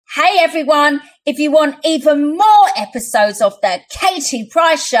Hey everyone, if you want even more episodes of the Katie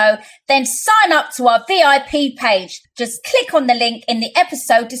Price Show, then sign up to our VIP page. Just click on the link in the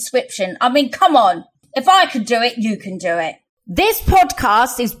episode description. I mean, come on. If I can do it, you can do it. This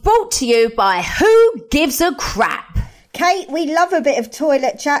podcast is brought to you by Who Gives a Crap? Kate, we love a bit of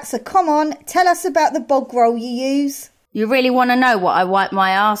toilet chat, so come on, tell us about the bog roll you use. You really want to know what I wipe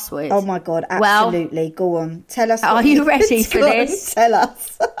my arse with? Oh my God, absolutely. Well, go on, tell us. Are you ready for this? Tell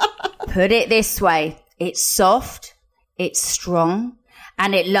us. Put it this way, it's soft, it's strong,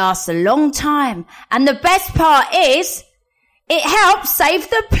 and it lasts a long time. And the best part is, it helps save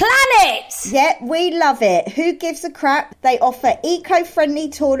the planet. Yeah, we love it. Who Gives a Crap? They offer eco-friendly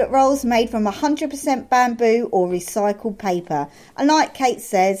toilet rolls made from 100% bamboo or recycled paper. And like Kate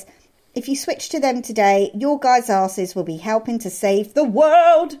says, if you switch to them today, your guys' arses will be helping to save the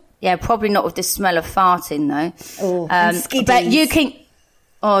world. Yeah, probably not with the smell of farting though. Oh, and skiddies. But you can...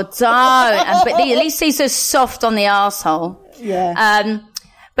 Oh, don't. But at least these are soft on the arsehole. Yeah.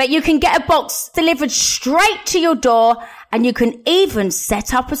 But you can get a box delivered straight to your door, and you can even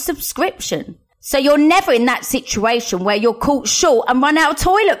set up a subscription. So you're never in that situation where you're caught short and run out of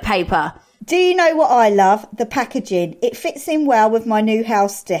toilet paper. Do you know what I love? The packaging. It fits in well with my new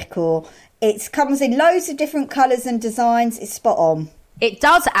house decor. It comes in loads of different colours and designs. It's spot on. It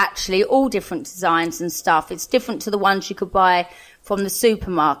does actually, all different designs and stuff. It's different to the ones you could buy from the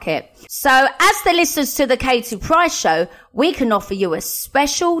supermarket. So as the listeners to the Katie Price Show, we can offer you a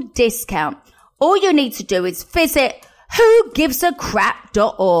special discount. All you need to do is visit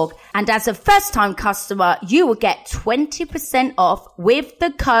whogivesacrap.org, and as a first-time customer, you will get 20% off with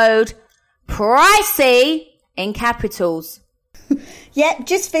the code PRICEY in capitals. Yeah,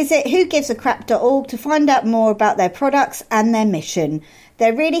 just visit whogivesacrap.org to find out more about their products and their mission.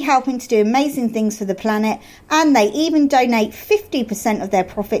 They're really helping to do amazing things for the planet, and they even donate 50% of their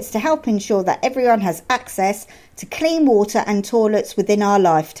profits to help ensure that everyone has access to clean water and toilets within our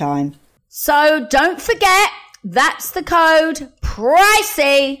lifetime. So don't forget, that's the code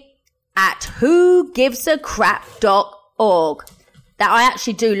PRICEY at whogivesacrap.org. That I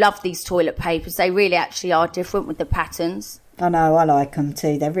actually do love these toilet papers. They really actually are different with the patterns. I know, I like them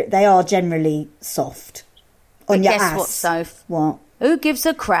too. They are generally soft. On your ass. Guess what, Soph? What? Who gives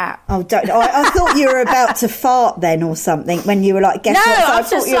a crap? Oh, don't. I thought you were about to fart then or something when you were like, guess what? So I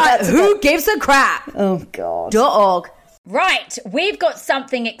was just like, who gives a crap? Oh, God. .org. Right, we've got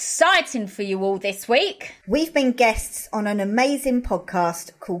something exciting for you all this week. We've been guests on an amazing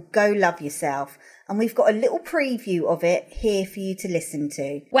podcast called Go Love Yourself, and we've got a little preview of it here for you to listen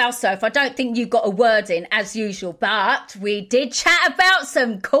to. Well, Soph, I don't think you got a word in as usual, but we did chat about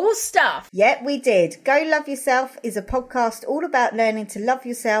some cool stuff. Yep, we did. Go Love Yourself is a podcast all about learning to love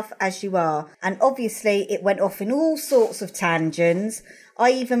yourself as you are. And obviously it went off in all sorts of tangents.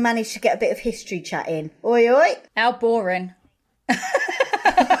 I even managed to get a bit of history chat in. Oi, oi. How boring.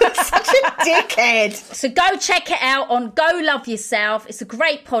 Such a dickhead. So go check it out on Go Love Yourself. It's a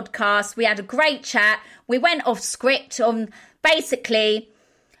great podcast. We had a great chat. We went off script on basically,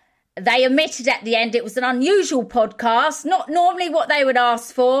 they admitted at the end it was an unusual podcast, not normally what they would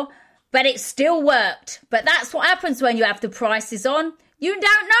ask for, but it still worked. But that's what happens when you have the prices on. You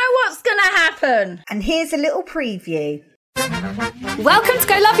don't know what's going to happen. And here's a little preview. Welcome to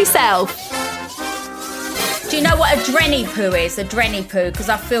Go Love Yourself. Do you know what a drenny poo is? A drenny poo, because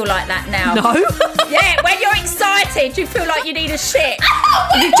I feel like that now. No. Yeah, when you're excited, you feel like you need a shit.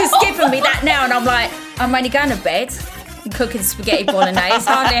 You've just given me that now, and I'm like, I'm only going to bed and cooking spaghetti bolognese.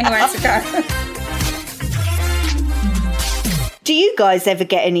 Hardly anywhere to go. Do you guys ever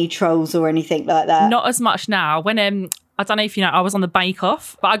get any trolls or anything like that? Not as much now. When I don't know if you know, I was on the Bake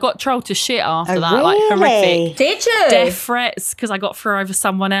Off, but I got trolled to shit after that. Really? Like horrific. Did you? Death threats because I got through over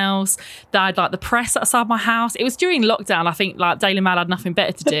someone else. They had like the press outside my house. It was during lockdown. I think like Daily Mail had nothing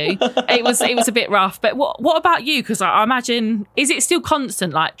better to do. It was a bit rough. But what about you? Because I imagine, is it still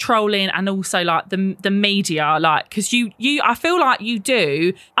constant like trolling and also like the media? Like because you I feel like you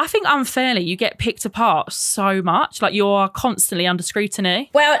do. I think unfairly you get picked apart so much. Like you're constantly under scrutiny.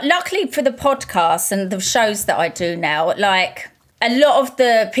 Well, luckily for the podcast and the shows that I do now, like a lot of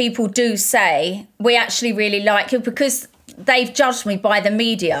the people do say we actually really like you because they've judged me by the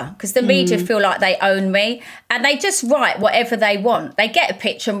media, because the media feel like they own me and they just write whatever they want. They get a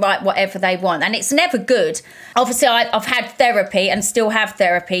picture and write whatever they want, and it's never good. Obviously I've had therapy and still have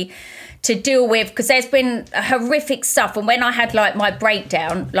therapy to deal with, because there's been horrific stuff. And when I had like my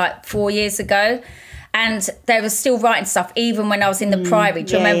breakdown like 4 years ago, and they were still writing stuff even when I was in the Priory.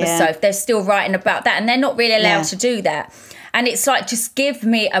 Do you remember, Soph? They're still writing about that, and they're not really allowed to do that. And it's like, just give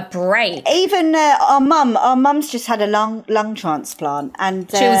me a break. Even our mum's just had a lung transplant, and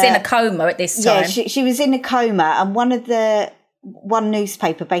she was in a coma at this time. Yeah, she was in a coma, and one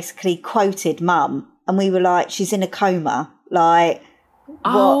newspaper basically quoted mum, and we were like, she's in a coma, like.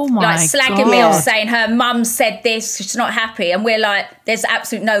 Oh my like slagging me off, saying her mum said this, she's not happy, and we're like, there's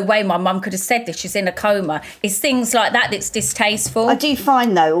absolutely no way my mum could have said this, she's in a coma. It's things like that that's distasteful. I do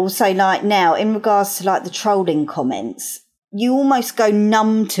find though also like now in regards to like the trolling comments, you almost go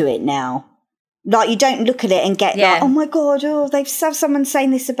numb to it now. Like you don't look at it and get like, oh my god, they've have someone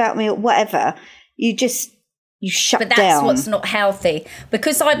saying this about me or whatever. You shut down. But that's what's not healthy,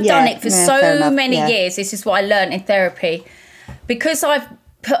 because I've done it for so many years. This is what I learned in therapy. Because I've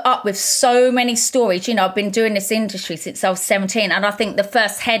put up with so many stories, I've been doing this industry since I was 17, and I think the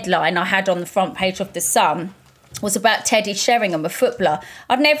first headline I had on the front page of The Sun was about Teddy Sheringham, a footballer.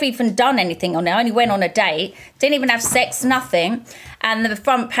 I'd never even done anything on it. I only went on a date, didn't even have sex, nothing. And the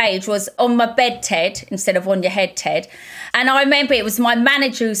front page was "On my bed, Ted," instead of "On your head, Ted." And I remember it was my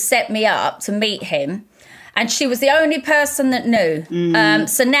manager who set me up to meet him. And she was the only person that knew.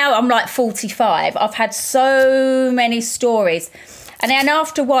 So now I'm like 45. I've had so many stories. And then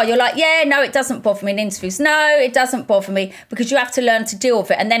after a while, you're like, yeah, no, it doesn't bother me in interviews. No, it doesn't bother me, because you have to learn to deal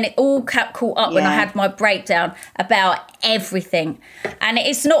with it. And then it all got caught up when I had my breakdown about everything. And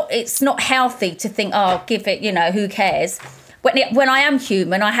it's not healthy to think, oh, give it, who cares? When I am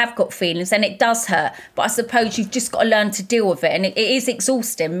human, I have got feelings and it does hurt. But I suppose you've just got to learn to deal with it. And it is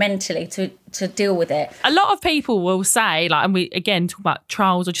exhausting mentally to deal with it. A lot of people will say, like, and we again talk about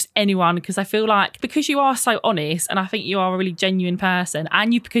trolls or just anyone, because I feel like because you are so honest, and I think you are a really genuine person,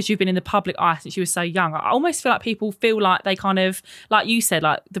 and because you've been in the public eye since you were so young, I almost feel like people feel like they kind of, like you said,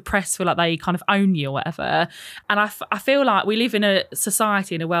 like the press feel like they kind of own you or whatever. And I feel like we live in a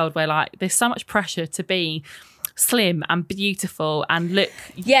society, in a world where like there's so much pressure to be slim and beautiful and look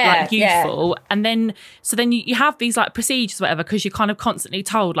like youthful, and then you have these like procedures or whatever, because you're kind of constantly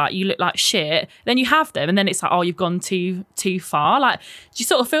told like you look like shit. Then you have them, and then it's like, oh, you've gone too far. Like, do you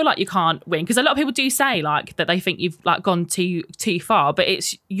sort of feel like you can't win? Because a lot of people do say like that they think you've like gone too far, but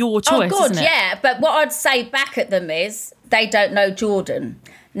it's your choice. Oh God, isn't it? Yeah. But what I'd say back at them is they don't know Jordan.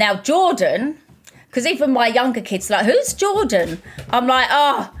 Now Jordan, because even my younger kids are like, who's Jordan? I'm like,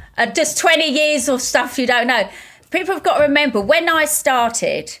 just 20 years of stuff you don't know. People have got to remember, when I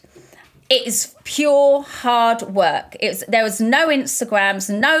started, it's pure hard work. There was no Instagrams,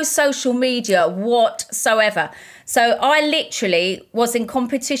 no social media whatsoever. So I literally was in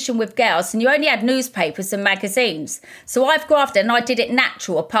competition with girls, and you only had newspapers and magazines. So I've grafted, and I did it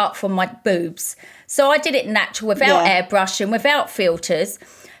natural, apart from my boobs. So I did it natural, without airbrushing, without filters.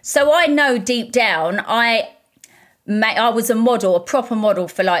 So I know deep down, I was a proper model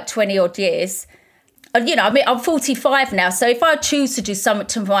for like 20 odd years. I'm 45 now, so if I choose to do something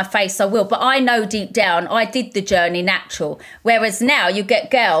to my face, I will. But I know deep down, I did the journey natural. Whereas now you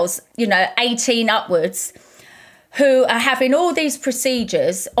get girls, 18 upwards, who are having all these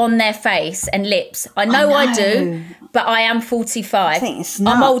procedures on their face and lips. I know I do, but I am 45. I think it's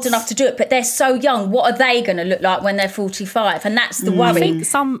nuts. I'm old enough to do it, but they're so young. What are they going to look like when they're 45? And that's the worry. I think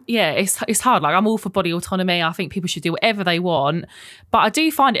it's hard. Like, I'm all for body autonomy. I think people should do whatever they want. But I do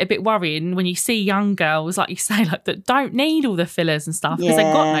find it a bit worrying when you see young girls, like you say, like that don't need all the fillers and stuff because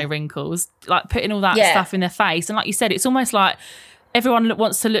they've got no wrinkles, like putting all that stuff in their face. And like you said, it's almost like everyone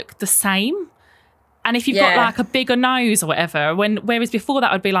wants to look the same. And if you've got like a bigger nose or whatever, whereas before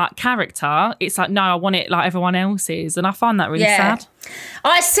that would be like character, it's like, no, I want it like everyone else's. And I find that really sad.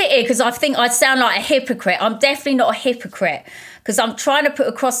 I sit here because I think I sound like a hypocrite. I'm definitely not a hypocrite, because I'm trying to put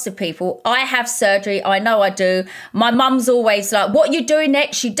across to people, I have surgery. I know I do. My mum's always like, what are you doing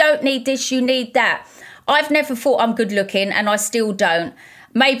next? You don't need this, you need that. I've never thought I'm good looking, and I still don't.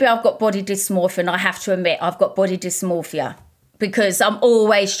 Maybe I've got body dysmorphia, and I have to admit I've got body dysmorphia because I'm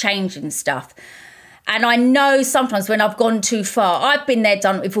always changing stuff. And I know sometimes when I've gone too far, I've been there,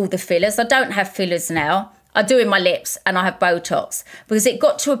 done with all the fillers. I don't have fillers now. I do in my lips, and I have Botox, because it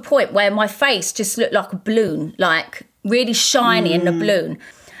got to a point where my face just looked like a balloon, like really shiny in the balloon.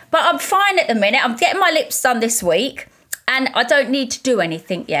 But I'm fine at the minute. I'm getting my lips done this week, and I don't need to do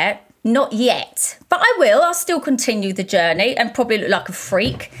anything yet. Not yet. But I will. I'll still continue the journey and probably look like a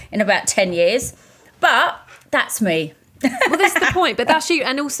freak in about 10 years. But that's me. Well, that's the point, but that's you,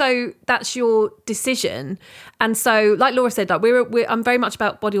 and also that's your decision. And so, like Laura said, like I'm very much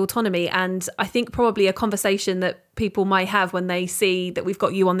about body autonomy, and I think probably a conversation that people might have when they see that we've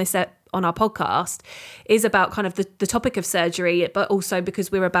got you on this on our podcast is about kind of the topic of surgery, but also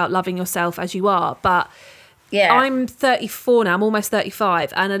because we're about loving yourself as you are. But Yeah. I'm 34 now, I'm almost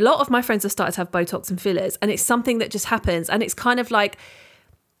 35, and a lot of my friends have started to have Botox and fillers, and it's something that just happens, and it's kind of like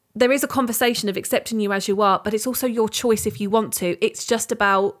there is a conversation of accepting you as you are, but it's also your choice if you want to. It's just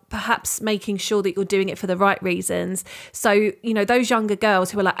about perhaps making sure that you're doing it for the right reasons. So, you know, those younger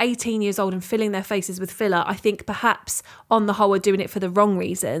girls who are like 18 years old and filling their faces with filler, I think perhaps on the whole are doing it for the wrong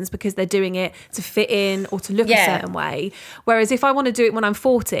reasons, because they're doing it to fit in or to look a certain way. Whereas if I want to do it when I'm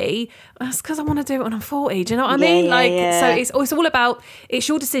 40, that's because I want to do it when I'm 40. Do you know what I mean? So it's all about, it's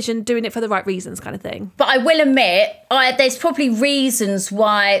your decision, doing it for the right reasons kind of thing. But I will admit, there's probably reasons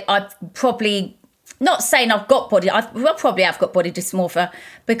why I've probably, not saying I've got body, I probably have got body dysmorphia,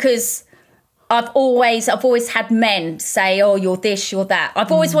 because I've always had men say, oh, you're this, you're that.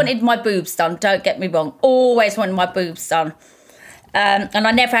 I've always wanted my boobs done, don't get me wrong. Always wanted my boobs done. And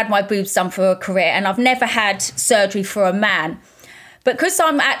I never had my boobs done for a career, and I've never had surgery for a man. But because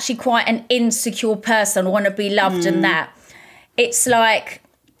I'm actually quite an insecure person, I want to be loved and that, it's like,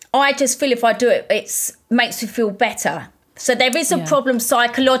 I just feel if I do it, it makes me feel better. So there is a problem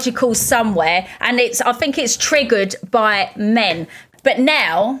psychological somewhere, and I think it's triggered by men. But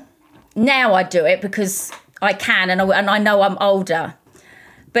now I do it because I can, and I know I'm older.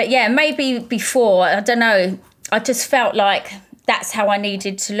 But yeah, maybe before, I don't know, I just felt like that's how I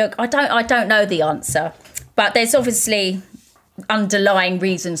needed to look. I don't know the answer, but there's obviously underlying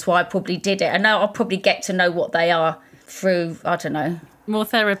reasons why I probably did it. And now I'll probably get to know what they are through, I don't know. More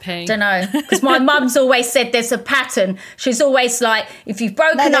therapy. Don't know, because my mum's always said there's a pattern. She's always like, if you've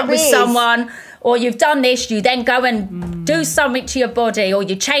broken up with someone or you've done this, you then go and do something to your body, or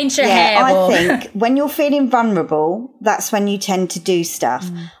you change your hair. I think when you're feeling vulnerable, that's when you tend to do stuff.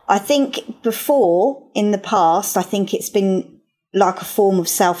 I think before, in the past, I think it's been like a form of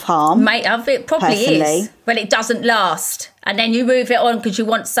self-harm. Mate, it probably personally. is. But it doesn't last. And then you move it on because you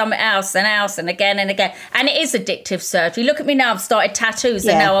want something else and again and again. And it is addictive surgery. Look at me now, I've started tattoos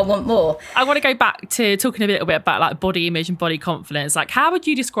and now I want more. I want to go back to talking a little bit about like body image and body confidence. Like, how would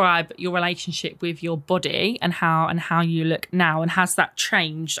you describe your relationship with your body and how you look now? And has that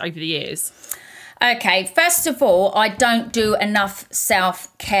changed over the years? Okay, first of all, I don't do enough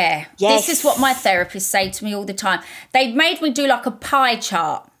self-care. Yes. This is what my therapists say to me all the time. They made me do like a pie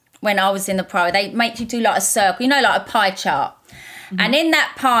chart when I was in the pro. They make you do like a circle, like a pie chart. And in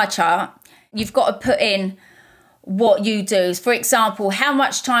that pie chart, you've got to put in what you do. For example, how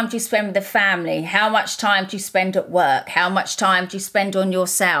much time do you spend with the family? How much time do you spend at work? How much time do you spend on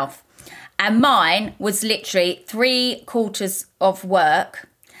yourself? And mine was literally 3/4 of work,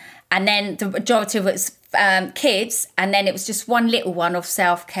 and then the majority of it was kids, and then it was just one little one of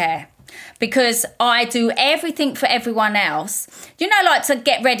self-care. Because I do everything for everyone else. Like to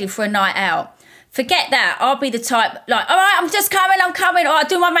get ready for a night out. Forget that. I'll be the type, like, all right, I'm coming. Or I'll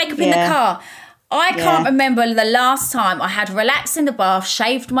do my makeup in the car. I can't remember the last time I had relaxed in the bath,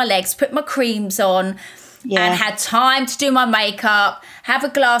 shaved my legs, put my creams on, and had time to do my makeup, have a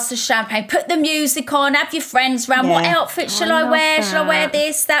glass of champagne, put the music on, have your friends round. What outfit shall I wear? that. Shall I wear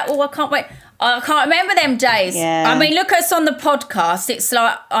this, that? Oh, I can't wait. I can't remember them days. Yeah. I mean, look at us on the podcast. It's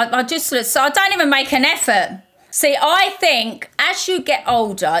like, I don't even make an effort. See, I think as you get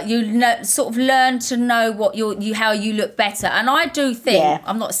older, you sort of learn to know what how you look better. And I do think,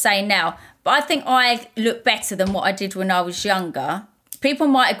 I'm not saying now, but I think I look better than what I did when I was younger. People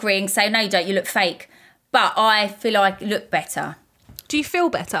might agree and say, no, you don't, you look fake. But I feel like I look better. Do you feel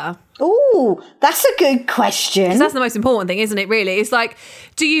better? Oh, that's a good question. 'Cause that's the most important thing, isn't it, really? It's like,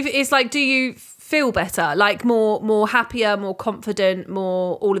 do you feel better? Like more happier, more confident,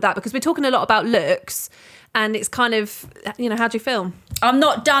 more all of that? Because we're talking a lot about looks, and it's kind of, how do you feel? I'm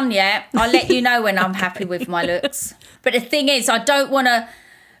not done yet. I'll let you know when I'm happy with my looks. But the thing is, I don't want to,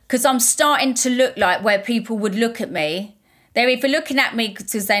 because I'm starting to look like where people would look at me. They're either looking at me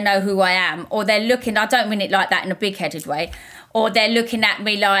because they know who I am, or they're looking, I don't mean it like that in a big-headed way, or they're looking at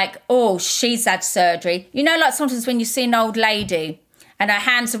me like, oh, she's had surgery. Like sometimes when you see an old lady and her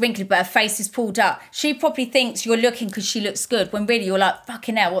hands are wrinkled but her face is pulled up, she probably thinks you're looking because she looks good, when really you're like,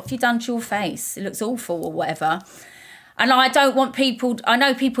 fucking hell, what have you done to your face? It looks awful or whatever. And I don't want people, I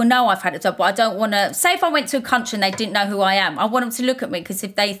know people know I've had it done, but I don't want to, say if I went to a country and they didn't know who I am, I want them to look at me, because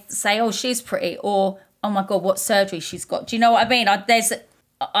if they say, oh, she's pretty, or, oh my God, what surgery she's got. Do you know what I mean?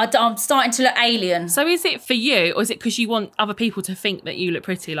 I'm starting to look alien. So is it for you, or is it because you want other people to think that you look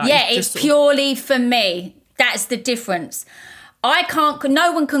pretty? Like, yeah, it's purely for me. That's the difference.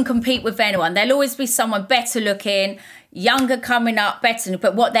 No one can compete with anyone. There'll always be someone better looking, younger coming up, better.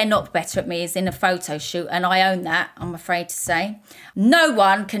 But what they're not better at me is in a photo shoot. And I own that, I'm afraid to say. No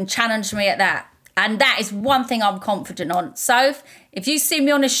one can challenge me at that. And that is one thing I'm confident on. So If you see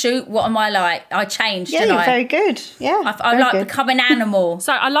me on a shoot, what am I like? I changed. Yeah, you're very good. Yeah, I like become an animal.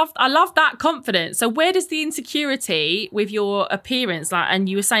 So I love that confidence. So where does the insecurity with your appearance, like, and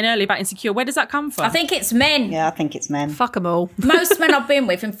you were saying earlier about insecure, where does that come from? I think it's men. Yeah, I think it's men. Fuck them all. Most men I've been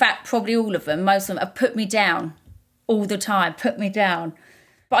with, in fact, probably all of them, most of them have put me down all the time, put me down.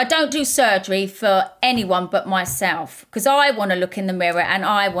 But I don't do surgery for anyone but myself because I want to look in the mirror and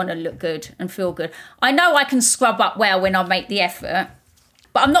I want to look good and feel good. I know I can scrub up well when I make the effort,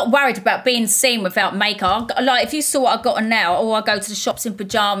 but I'm not worried about being seen without makeup. Like, if you saw what I've got on now, or I go to the shops in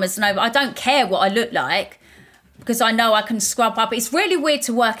pyjamas and I don't care what I look like because I know I can scrub up. It's really weird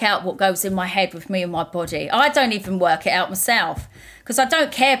to work out what goes in my head with me and my body. I don't even work it out myself because I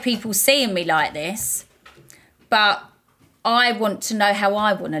don't care people seeing me like this, but I want to know how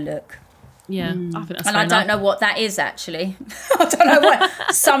I want to look. Yeah, I think that's and fair I don't enough. know what that is, actually. I don't know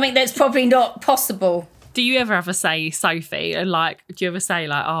what, something that's probably not possible. Do you ever say, Sophie, and like, do you ever say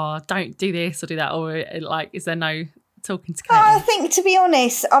like, oh, don't do this or do that, or like, is there no talking to Katie? I think, to be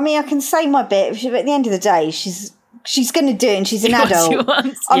honest, I mean, I can say my bit, but at the end of the day, she's going to do it, and she's an adult.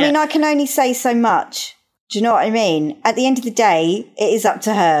 I mean, I can only say so much. Do you know what I mean? At the end of the day, it is up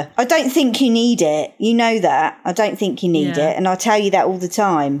to her. I don't think you need it. You know that. I don't think you need it. And I tell you that all the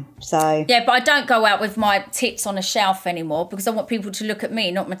time. So yeah, but I don't go out with my tits on a shelf anymore because I want people to look at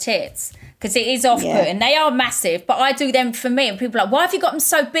me, not my tits. Because it is off-putting. They are massive, but I do them for me. And people are like, why have you got them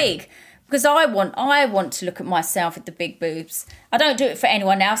so big? Because I want to look at myself with the big boobs. I don't do it for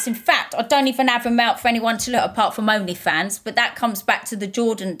anyone else. In fact, I don't even have them out for anyone to look apart from OnlyFans. But that comes back to the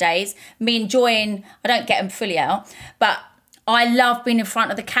Jordan days. Me enjoying, I don't get them fully out. But I love being in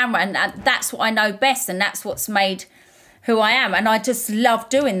front of the camera. And that's what I know best. And that's what's made who I am. And I just love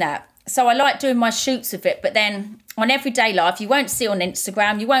doing that. So I like doing my shoots with it. But then on everyday life, you won't see on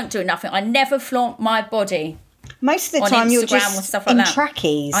Instagram. You won't do nothing. I never flaunt my body. Most of the time, Instagram you're just and stuff like in that.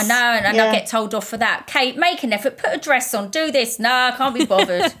 trackies. I know, and I get told off for that. Kate, make an effort, put a dress on, do this. No, I can't be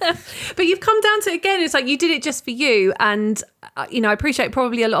bothered. But you've come down to, again, it's like you did it just for you. And, I appreciate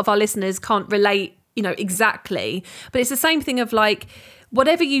probably a lot of our listeners can't relate, exactly. But it's the same thing of like,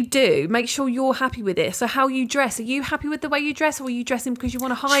 whatever you do, make sure you're happy with it. So how you dress, are you happy with the way you dress, or are you dressing because you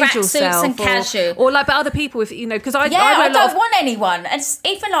want to hide yourself? Tracksuits and casual. Or like, but other people, if because I don't want anyone. And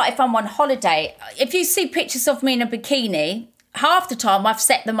even like if I'm on holiday, if you see pictures of me in a bikini, half the time I've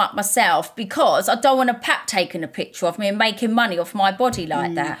set them up myself because I don't want a pap taking a picture of me and making money off my body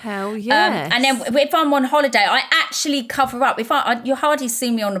like that. Hell yes. And then if I'm on holiday, I actually cover up. You hardly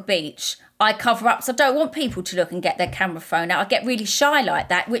see me on the beach. I cover up, so I don't want people to look and get their camera phone out. I get really shy like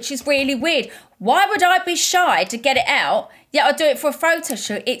that, which is really weird. Why would I be shy to get it out? Yeah, I do it for a photo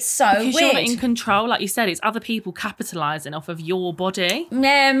shoot. It's so because weird. You're not in control, like you said. It's other people capitalising off of your body.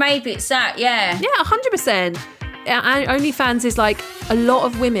 Yeah, maybe it's that. Yeah. Yeah, 100%. OnlyFans is like a lot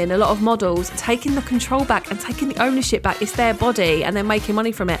of women, a lot of models taking the control back and taking the ownership back. It's their body and they're making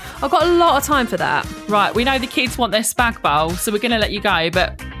money from it. I've got a lot of time for that. Right, we know the kids want their spag bowl, so we're going to let you go.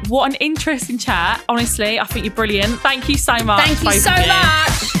 But what an interesting chat. Honestly, I think you're brilliant. Thank you so much. Thank you so much.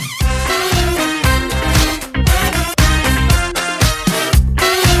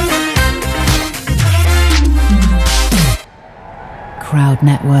 Crowd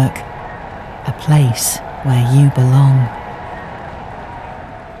Network, a place where you belong.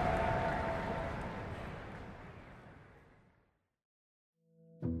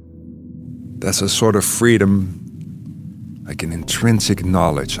 There's a sort of freedom, like an intrinsic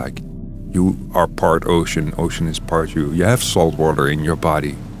knowledge, like you are part ocean, ocean is part you. You have salt water in your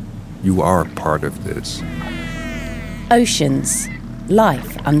body. You are part of this. Oceans,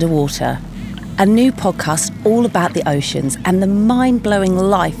 life underwater. A new podcast all about the oceans and the mind-blowing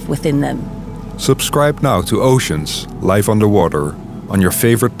life within them. Subscribe now to Oceans, Life Underwater, on your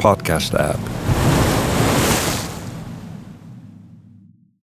favorite podcast app.